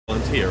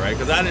volunteer, right?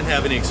 Because I didn't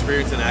have any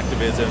experience in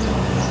activism,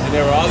 and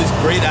there were all these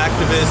great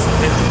activists.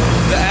 And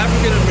the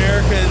African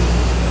American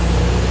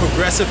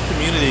progressive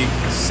community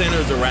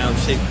centers around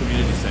Shape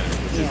Community Center,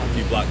 which is a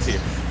few blocks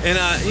here. And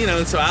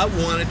and so I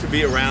wanted to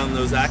be around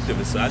those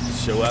activists. So I'd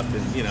just show up,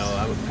 and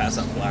I would pass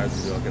out flyers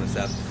and do all kind of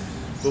stuff.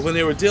 But when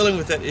they were dealing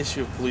with that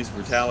issue of police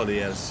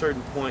brutality, at a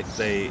certain point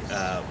they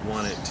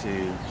wanted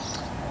to,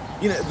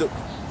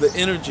 the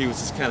energy was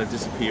just kind of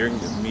disappearing,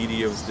 the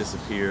media was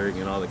disappearing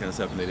and all that kind of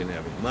stuff, and they didn't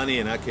have any money.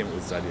 And I came up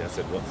with this idea. I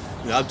said, well,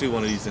 I'll do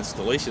one of these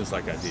installations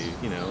like I do,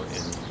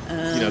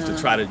 and to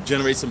try to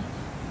generate some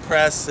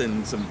press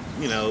and some,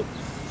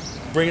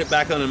 bring it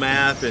back on the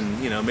map, and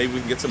maybe we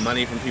can get some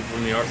money from people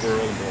from the art world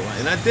and blah, blah, blah.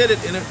 And I did it,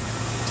 and it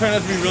turned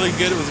out to be really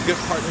good. It was a good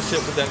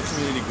partnership with that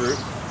community group,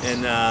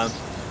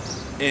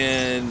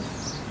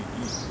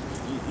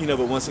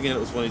 but once again, it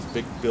was one of these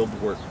big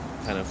billboard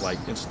kind of like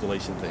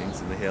installation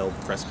things, and they held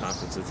press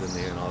conferences in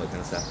there and all that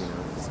kind of stuff.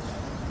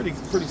 It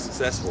was pretty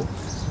successful.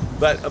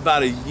 But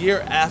about a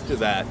year after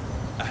that,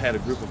 I had a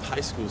group of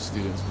high school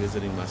students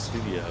visiting my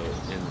studio,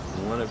 and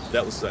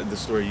that was the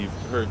story you've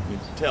heard me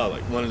tell.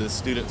 Like, one of the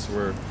students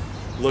were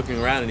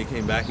looking around, and he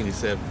came back and he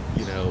said,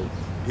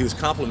 he was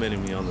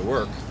complimenting me on the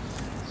work,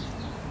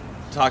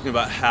 talking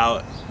about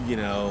how,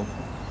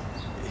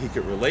 he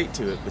could relate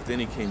to it. But then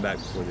he came back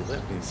before they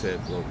left and he said,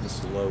 well,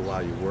 Mr. Lowe,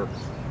 while your work,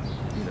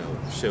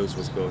 shows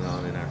what's going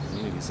on in our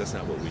communities, that's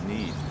not what we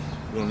need.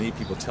 We don't need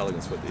people telling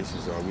us what the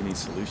issues are. We need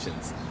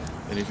solutions.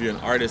 And if you're an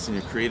artist and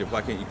you're creative,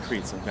 why can't you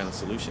create some kind of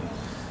solution?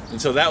 And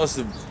so that was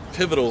the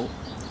pivotal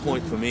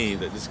point for me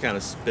that just kind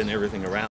of spin everything around.